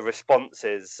one of the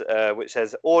responses which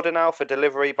says order now for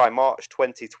delivery by March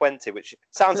 2020, which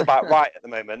sounds about right at the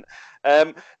moment.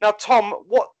 Now, Tom,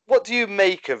 what do you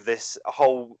make of this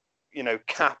whole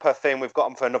Kappa thing? We've got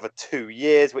them for another 2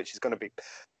 years, which is going to be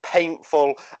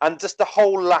painful, and just the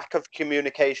whole lack of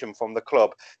communication from the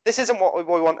club. This isn't what we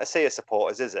want to see as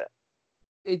supporters, is it?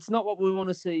 It's not what we want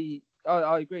to see.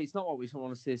 I agree. It's not what we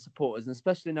want to see as supporters, and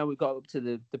especially now we've got up to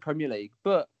the Premier League.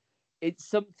 But it's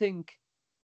something,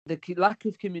 the lack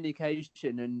of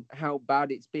communication and how bad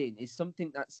it's been is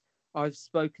something that's I've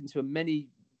spoken to many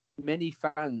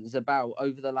fans about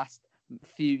over the last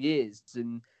few years.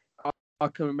 And I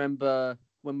can remember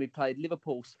when we played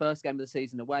Liverpool's first game of the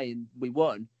season away and we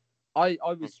won, I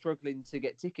was struggling to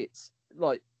get tickets,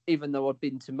 like even though I'd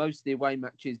been to most of the away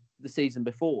matches the season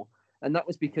before. And that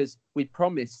was because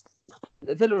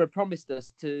Villa had promised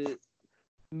us to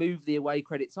move the away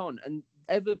credits on. And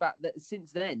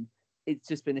since then, it's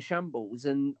just been a shambles.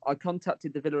 And I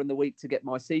contacted the Villa in the week to get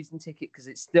my season ticket because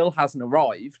it still hasn't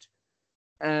arrived.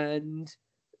 And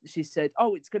she said,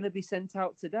 oh, it's going to be sent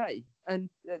out today. And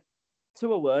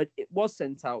to a word, it was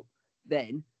sent out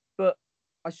then, but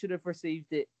I should have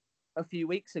received it a few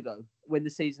weeks ago when the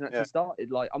season actually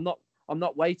started. Like, I'm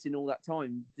not waiting all that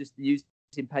time just using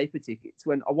paper tickets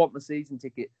when I want my season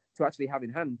ticket to actually have in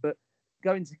hand. But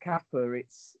going to Kappa,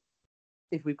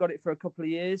 if we've got it for a couple of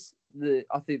years,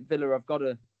 I think Villa have got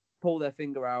to pull their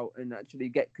finger out and actually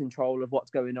get control of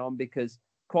what's going on, because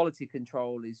quality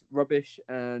control is rubbish,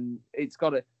 and it's got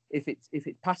to, if it's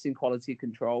passing quality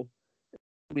control,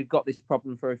 we've got this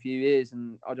problem for a few years,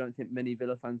 and I don't think many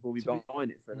Villa fans will be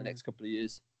buying it for the next couple of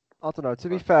years. I don't know. To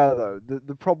be fair, though,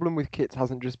 the problem with kits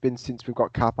hasn't just been since we've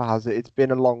got Kappa, has it? It's been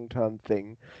a long-term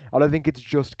thing. I don't think it's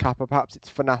just Kappa. Perhaps it's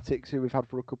Fanatics, who we've had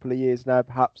for a couple of years now.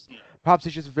 Perhaps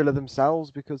it's just Villa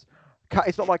themselves, because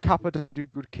it's not like Kappa doesn't do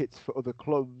good kits for other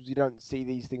clubs. You don't see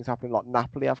these things happening like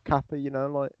Napoli have Kappa,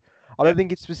 like. I don't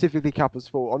think it's specifically Kappa's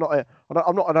fault. I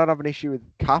don't have an issue with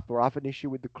Kappa. I have an issue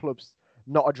with the clubs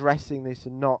not addressing this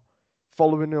and not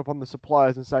following up on the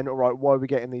suppliers and saying, all right, why are we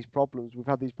getting these problems? We've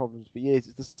had these problems for years.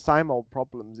 It's the same old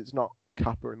problems. It's not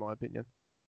Kappa, in my opinion.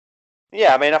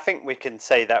 Yeah, I mean, I think we can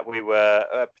say that we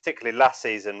were, particularly last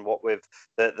season, what with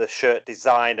the shirt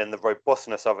design and the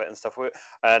robustness of it and stuff,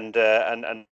 and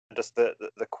just the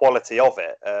quality of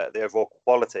it, the overall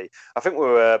quality. I think we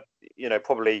were,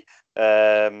 probably,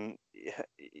 we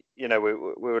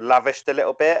were lavished a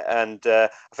little bit, and I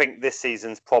think this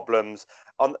season's problems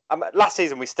last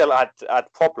season we still had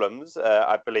problems,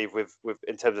 I believe, with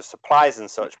in terms of supplies and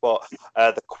such. But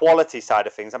the quality side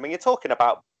of things, I mean, you're talking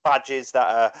about badges that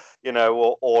are,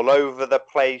 all over the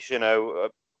place,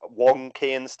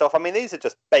 wonky and stuff. I mean, these are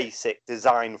just basic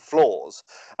design flaws,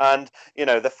 and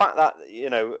the fact that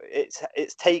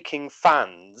it's taking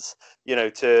fans,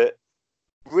 to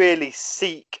really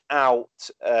seek out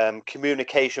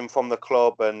communication from the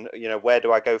club, and where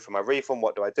do I go for my refund,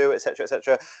 what do I do,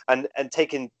 etc., and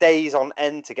taking days on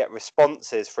end to get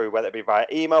responses through, whether it be via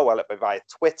email, whether it be via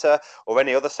Twitter or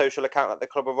any other social account that the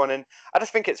club are running. I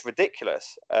just think it's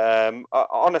ridiculous.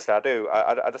 Honestly, I do.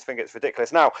 I just think it's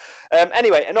ridiculous. Now,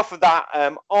 anyway, enough of that.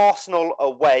 Arsenal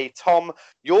away. Tom,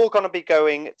 you're going to be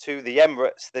going to the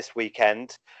Emirates this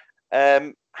weekend.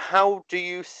 How do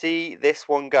you see this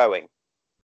one going?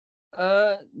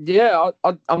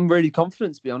 I'm really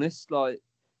confident, to be honest. Like,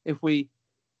 if we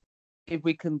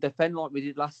can defend like we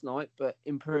did last night, but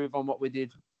improve on what we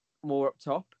did more up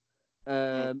top,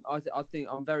 I think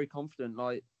I'm very confident.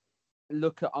 Like,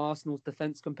 look at Arsenal's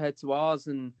defence compared to ours,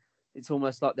 and it's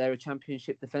almost like they're a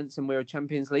Championship defence and we're a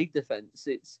Champions League defence.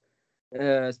 It's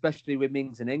especially with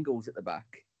Mings and Engels at the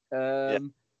back.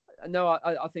 No,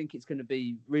 I think it's going to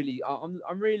be really. I'm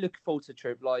really looking forward to the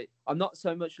trip. Like, I'm not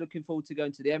so much looking forward to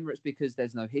going to the Emirates because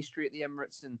there's no history at the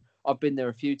Emirates, and I've been there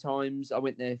a few times. I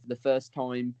went there for the first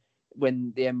time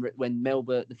when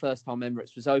Melbourne, the first time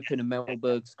Emirates was open, and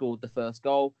Melbourne scored the first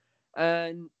goal,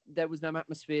 and there was no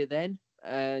atmosphere then.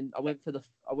 And I went for the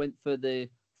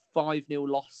 5-0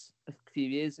 loss a few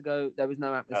years ago. There was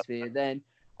no atmosphere then.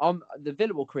 The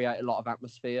Villa will create a lot of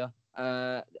atmosphere.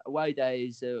 Away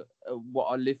days are what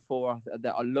I live for.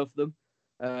 That I love them.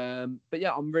 But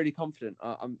yeah, I'm really confident.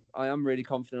 I am really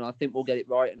confident. I think we'll get it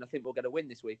right, and I think we'll get a win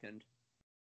this weekend.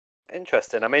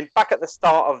 Interesting. I mean, back at the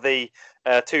start of the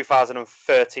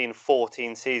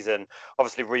 2013-14 season,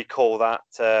 obviously recall that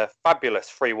fabulous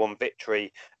 3-1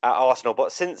 victory at Arsenal.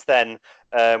 But since then,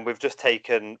 we've just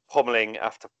taken pummeling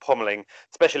after pummeling,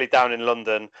 especially down in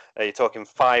London. You're talking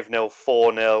 5-0,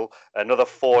 4-0, another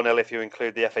 4-0 if you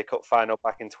include the FA Cup final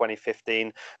back in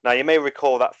 2015. Now, you may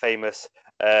recall that famous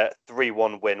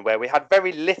 3-1 win where we had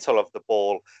very little of the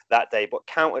ball that day, but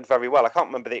counted very well. I can't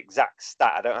remember the exact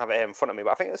stat. I don't have it here in front of me,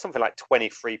 but I think it was something like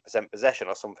 23% possession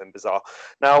or something bizarre.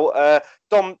 Now,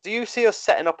 Dom, do you see us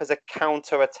setting up as a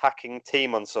counter-attacking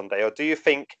team on Sunday, or do you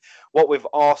think what with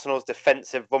Arsenal's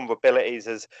defensive vulnerabilities,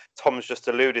 as Tom's just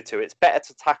alluded to, it's better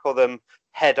to tackle them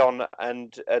head on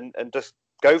and just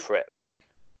go for it?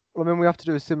 Well, I mean, we have to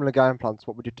do a similar game plan to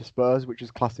what we did to Spurs, which is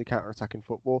classic counter-attacking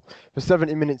football. For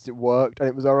 70 minutes it worked, and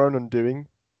it was our own undoing.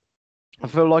 I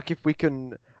feel like if we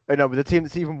can, with a team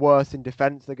that's even worse in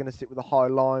defence, they're going to sit with a high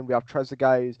line. We have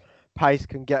Trezeguet's pace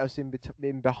can get us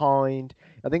in behind.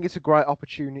 I think it's a great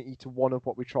opportunity to one-up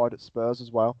what we tried at Spurs as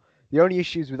well. The only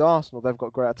issues with Arsenal, they've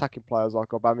got great attacking players like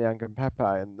Aubameyang and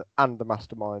Pepe and the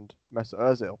mastermind Mesut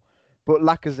Ozil. But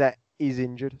Lacazette is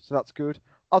injured, so that's good.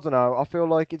 I don't know. I feel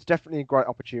like it's definitely a great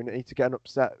opportunity to get an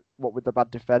upset, what with the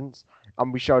bad defence.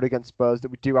 And we showed against Spurs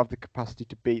that we do have the capacity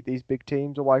to beat these big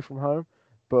teams away from home.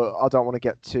 But I don't want to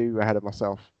get too ahead of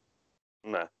myself.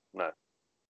 No.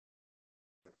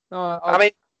 I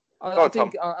think,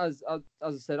 as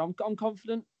I said, I'm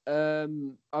confident. I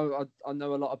know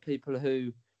a lot of people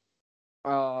who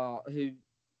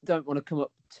don't want to come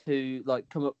up to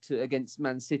against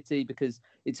Man City because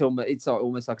it's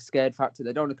almost like a scared factor.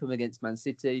 They don't want to come against Man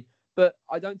City, but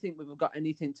I don't think we've got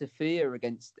anything to fear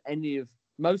against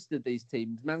most of these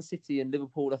teams. Man City and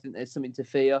Liverpool, I think there's something to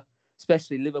fear,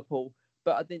 especially Liverpool.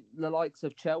 But I think the likes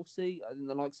of Chelsea and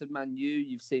the likes of Man U,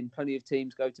 you've seen plenty of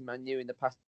teams go to Man U in the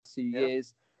past few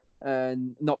years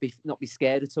and not be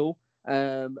scared at all.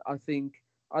 I think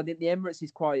the Emirates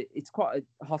is quite a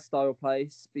hostile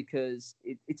place because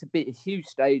it's a huge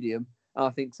stadium. I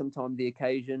think sometimes the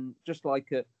occasion, just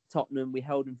like at Tottenham, we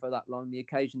held them for that long. The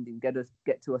occasion didn't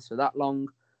get to us for that long.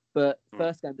 But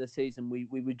first game of the season, we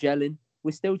were gelling.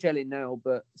 We're still gelling now,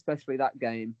 but especially that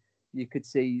game, you could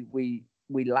see we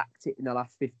lacked it in the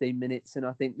last 15 minutes. And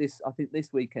I think this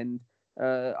weekend,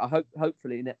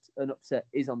 hopefully an upset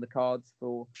is on the cards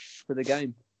for the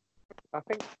game. I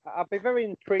think I'd be very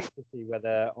intrigued to see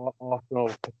whether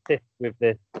Arsenal persist with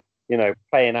this,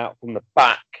 playing out from the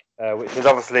back, which has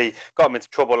obviously got them into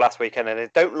trouble last weekend, and they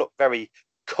don't look very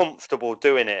comfortable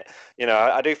doing it.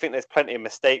 I do think there's plenty of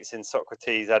mistakes in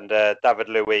Socrates and David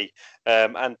Luiz,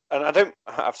 and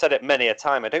I've said it many a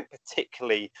time, I don't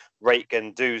particularly rate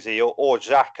Guendouzi or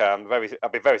Xhaka.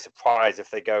 I'd be very surprised if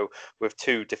they go with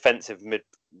two defensive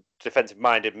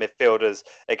defensive-minded midfielders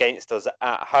against us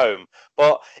at home.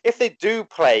 But if they do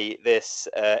play this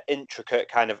intricate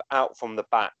kind of out from the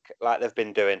back like they've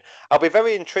been doing, I'll be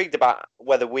very intrigued about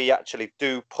whether we actually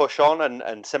do push on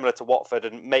and similar to Watford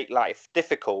and make life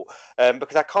difficult,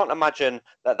 because I can't imagine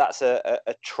that that's a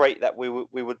trait that we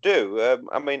would do.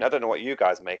 I mean, I don't know what you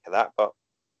guys make of that, but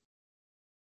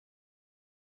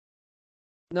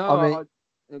no,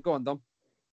 go on, Dom.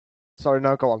 Sorry,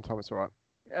 no, go on, Tom. It's all right.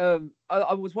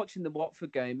 I was watching the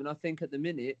Watford game, and I think at the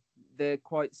minute they're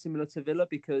quite similar to Villa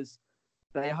because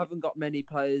they haven't got many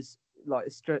players, like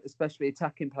especially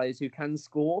attacking players, who can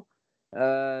score.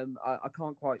 I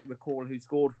can't quite recall who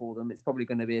scored for them. It's probably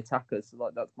going to be attackers. So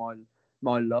like that's my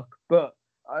luck. But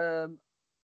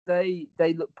they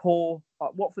look poor.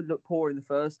 Watford looked poor in the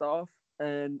first half,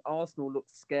 and Arsenal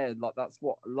looked scared. Like that's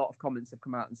what a lot of comments have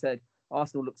come out and said.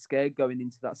 Arsenal looked scared going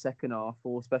into that second half,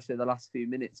 or especially the last few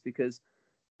minutes, because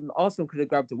Arsenal could have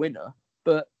grabbed a winner,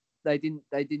 but they didn't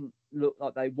look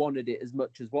like they wanted it as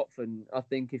much as Watford. And I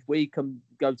think if we can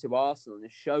go to Arsenal and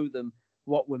show them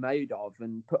what we're made of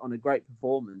and put on a great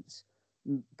performance,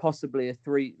 possibly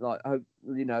possibly like the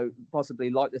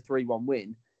 3-1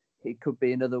 win, it could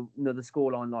be another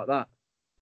scoreline like that.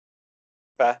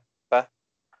 Fair.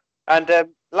 And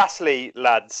lastly,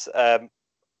 lads,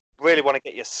 really want to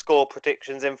get your score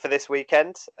predictions in for this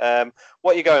weekend. What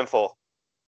are you going for?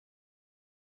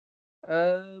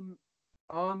 I'm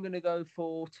going to go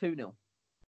for 2-0.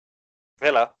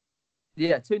 Villa?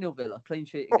 Yeah, 2-0 Villa. Clean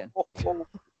sheet again.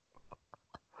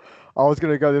 I was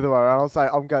going to go the other way around.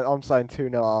 I'm saying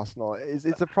 2-0 Arsenal.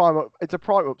 It's a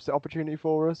prime upset opportunity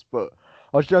for us, but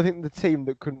I don't think the team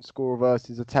that couldn't score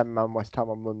versus a 10-man West Ham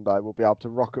on Monday will be able to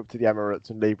rock up to the Emirates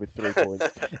and leave with 3 points,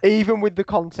 even with the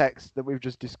context that we've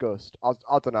just discussed. I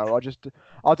don't know.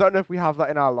 I don't know if we have that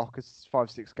in our lockers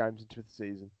 5-6 games into the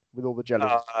season with all the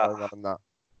jealousy going on and that.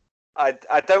 I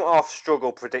don't half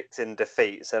struggle predicting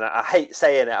defeats, and I hate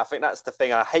saying it. I think that's the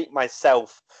thing. I hate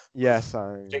myself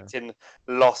predicting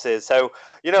losses. So,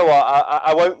 you know what?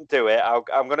 I won't do it.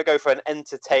 I'm going to go for an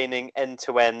entertaining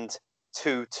end-to-end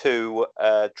 2-2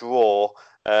 draw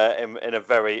in a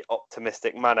very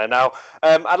optimistic manner. Now,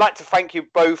 I'd like to thank you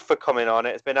both for coming on.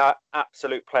 It's been an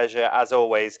absolute pleasure, as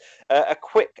always. A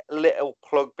quick little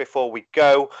plug before we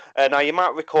go. Now, you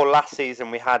might recall last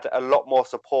season we had a lot more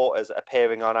supporters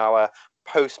appearing on our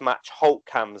post-match Holt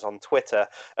cams on Twitter.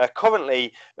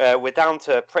 Currently, we're down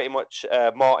to pretty much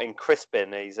Martin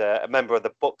Crispin. He's a member of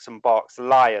the Bucks and Barks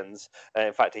Lions.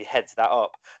 In fact, he heads that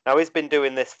up. Now, he's been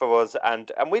doing this for us,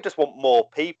 and we just want more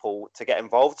people to get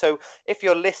involved. So if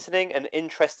you're listening and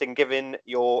interested in giving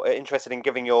your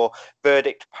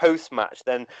verdict post-match,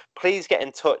 then please get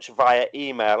in touch via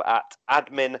email at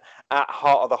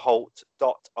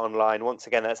admin@heartoftheholt.online. Once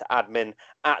again, that's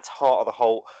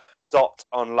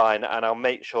admin@heartoftheholt.online, and I'll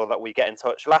make sure that we get in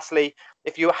touch. Lastly,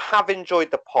 if you have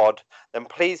enjoyed the pod, then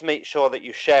please make sure that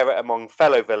you share it among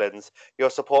fellow villains. Your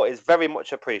support is very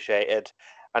much appreciated.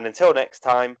 And until next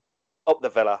time, up the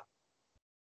Villa.